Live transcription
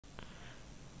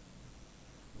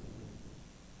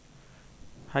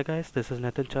Hi guys, this is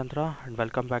Nitin Chandra and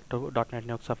welcome back to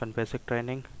 .NetNuke 7 Basic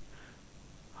Training,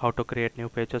 how to create new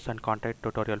pages and content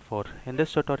tutorial 4. In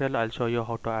this tutorial, I'll show you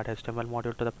how to add HTML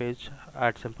module to the page,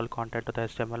 add simple content to the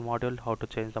HTML module, how to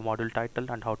change the module title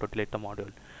and how to delete the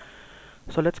module.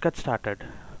 So let's get started.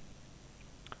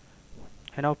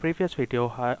 In our previous video,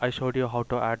 I showed you how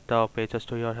to add the pages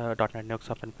to your .NetNuke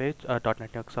 7 page,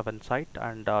 .NetNuke 7 site,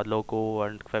 and logo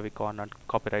and favicon and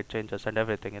copyright changes and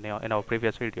everything in our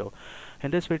previous video.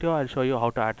 In this video, I'll show you how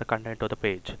to add the content to the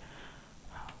page.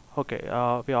 Okay,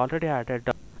 we already added.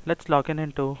 Let's log in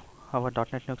into our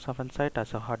 .NetNuke 7 site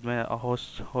as a admin, a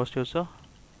host user.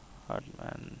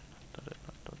 Admin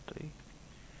 123.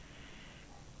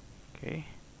 Okay.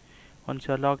 Once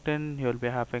you're logged in, you'll be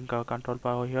having a control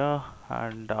bar here,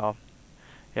 and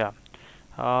yeah.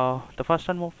 The first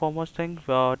and foremost thing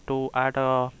to add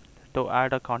a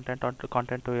content to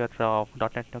your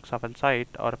 .NetNuke 7 site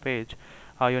or a page,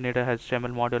 you need a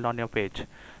HTML module on your page.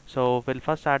 So we'll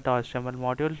first add the HTML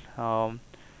module.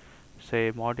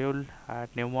 Say module, add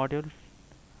new module,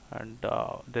 and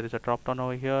there is a drop down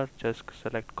over here. Just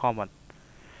select common.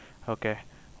 Okay.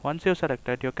 Once you select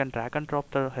it, you can drag and drop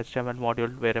the HTML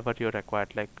module wherever you require.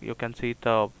 Like you can see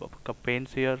the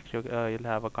panes here. You'll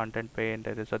have a content pane.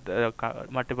 There is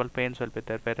multiple panes will be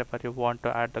there. Wherever you want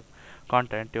to add the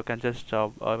content, you can just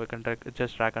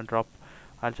just drag and drop.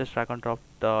 I'll just drag and drop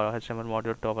the HTML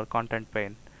module to our content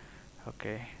pane.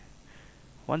 Okay.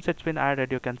 Once it's been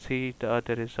added, you can see there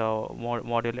is a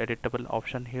module editable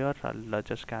option here. I'll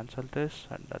just cancel this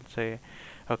and I'll say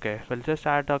okay, we'll just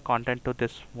add the content to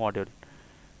this module.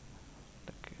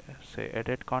 Okay, say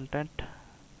edit content.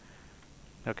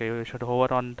 Okay, you should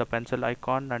hover on the pencil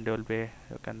icon and you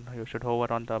should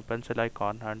hover on the pencil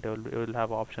icon and you will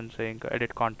have option saying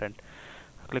edit content.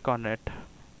 Click on it.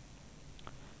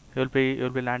 You'll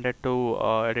be landed to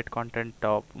edit content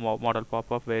model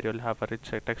pop-up where you'll have a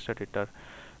rich text editor.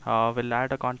 We'll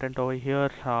add a content over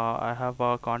here. I have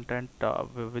a content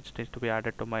which needs to be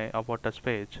added to my about us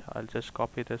page. I'll just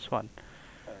copy this one.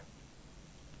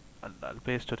 I'll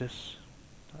paste to this.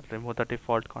 I'll remove the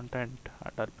default content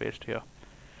and I'll paste here.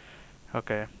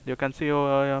 Okay, you can see there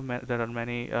are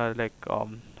many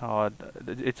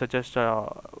it's just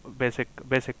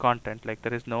basic content. Like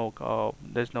there's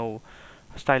no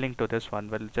styling to this one.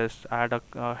 We'll just add a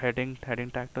heading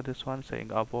tag to this one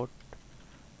saying about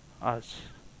us,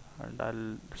 and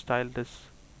I'll style this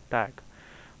tag.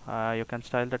 You can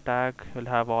style the tag. You'll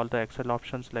have all the Excel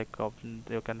options like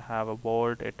you can have a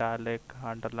bold, italic,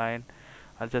 underline.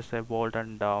 I'll just say bold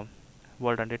and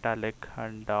italic,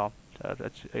 and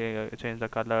change the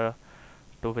color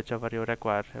to whichever you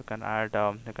require. You can add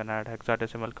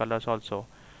hexadecimal colors also.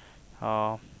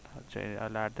 I'll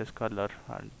add this color,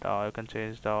 and you can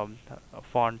change the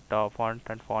font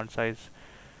and font size.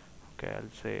 Okay,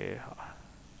 I'll say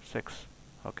 6.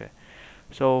 Okay.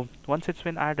 So once it's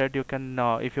been added, you can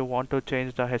if you want to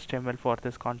change the HTML for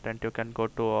this content, you can go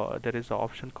to there is an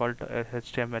option called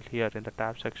HTML here in the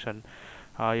tab section.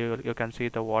 You can see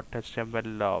the what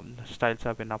HTML styles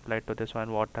have been applied to this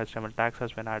one, what HTML tags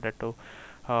has been added to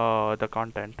the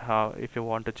content. If you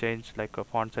want to change like a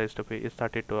font size to be is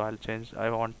 32, I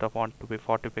want the font to be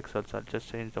 40 pixels. I'll just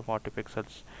change the 40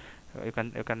 pixels. You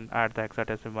can add the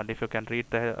hexadecimal. If you can read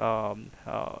the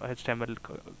HTML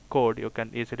code, you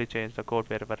can easily change the code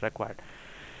wherever required.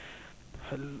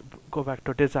 I'll go back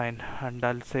to design and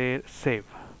I'll say save.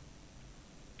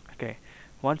 Okay,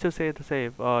 once you say the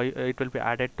save, it will be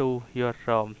added to your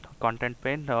content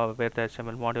pane where the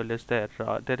HTML module is there.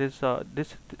 There is a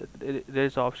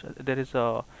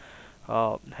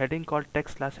heading called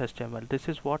text/HTML. This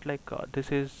is what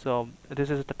this is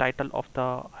the title of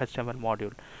the HTML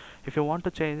module. If you want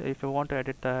to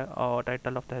edit the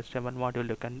title of the HTML module,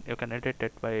 you can edit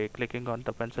it by clicking on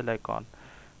the pencil icon.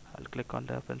 I'll click on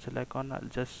the pencil icon. I'll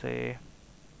just say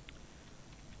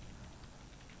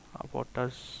about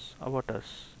us. I'll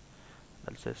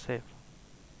say save.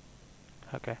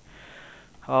 Okay.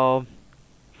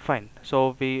 Fine.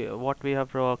 So what we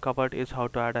have covered is how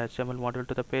to add a HTML module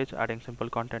to the page, adding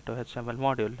simple content to HTML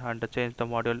module, and change the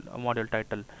module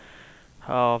title.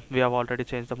 We have already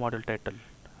changed the module title.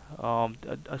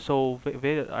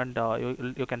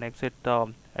 You can exit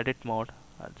the edit mode.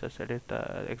 I'll just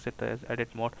exit the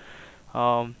edit mode.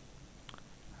 Um,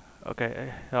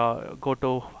 okay. Go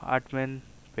to admin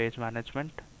page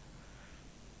management.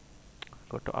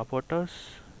 Go to about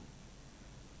us.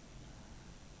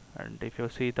 And if you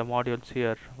see the modules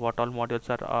here, what all modules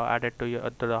are added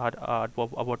to the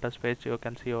about us page, you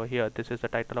can see over here. This is the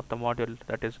title of the module,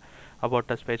 that is about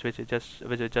us page, which is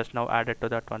just now added to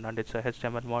that one, and it's a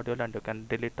HTML module, and you can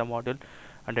delete the module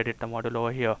and edit the module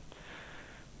over here.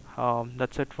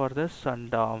 That's it for this.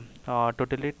 And to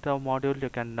delete the module, you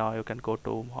can go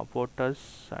to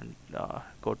Porters and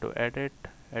go to edit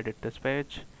this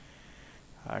page,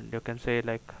 and you can say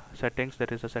like settings. There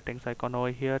is a settings icon over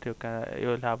here. You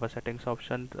will have a settings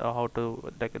option, how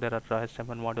to, like, there are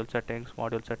HTML module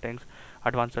settings,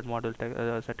 advanced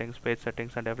module settings, page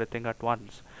settings, and everything at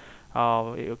once.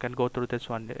 You can go through this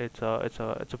one. It's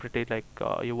a pretty like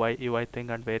UI thing,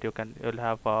 and where you'll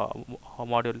have a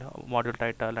module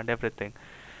title and everything.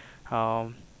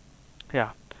 um,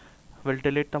 yeah, we'll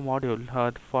delete the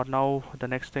module. For now, the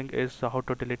next thing is how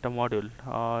to delete the module.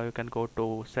 You can go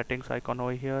to settings icon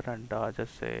over here and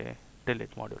just say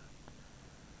delete module.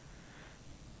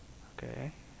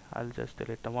 Okay, I'll just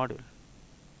delete the module.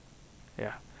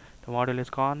 Yeah, the module is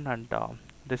gone, and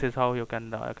this is how you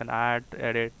can add,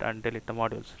 edit, and delete the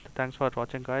modules. Thanks for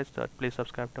watching, guys. Please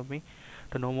subscribe to me.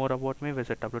 To know more about me,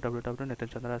 visit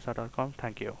www.nitinchandra.com.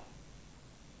 Thank you.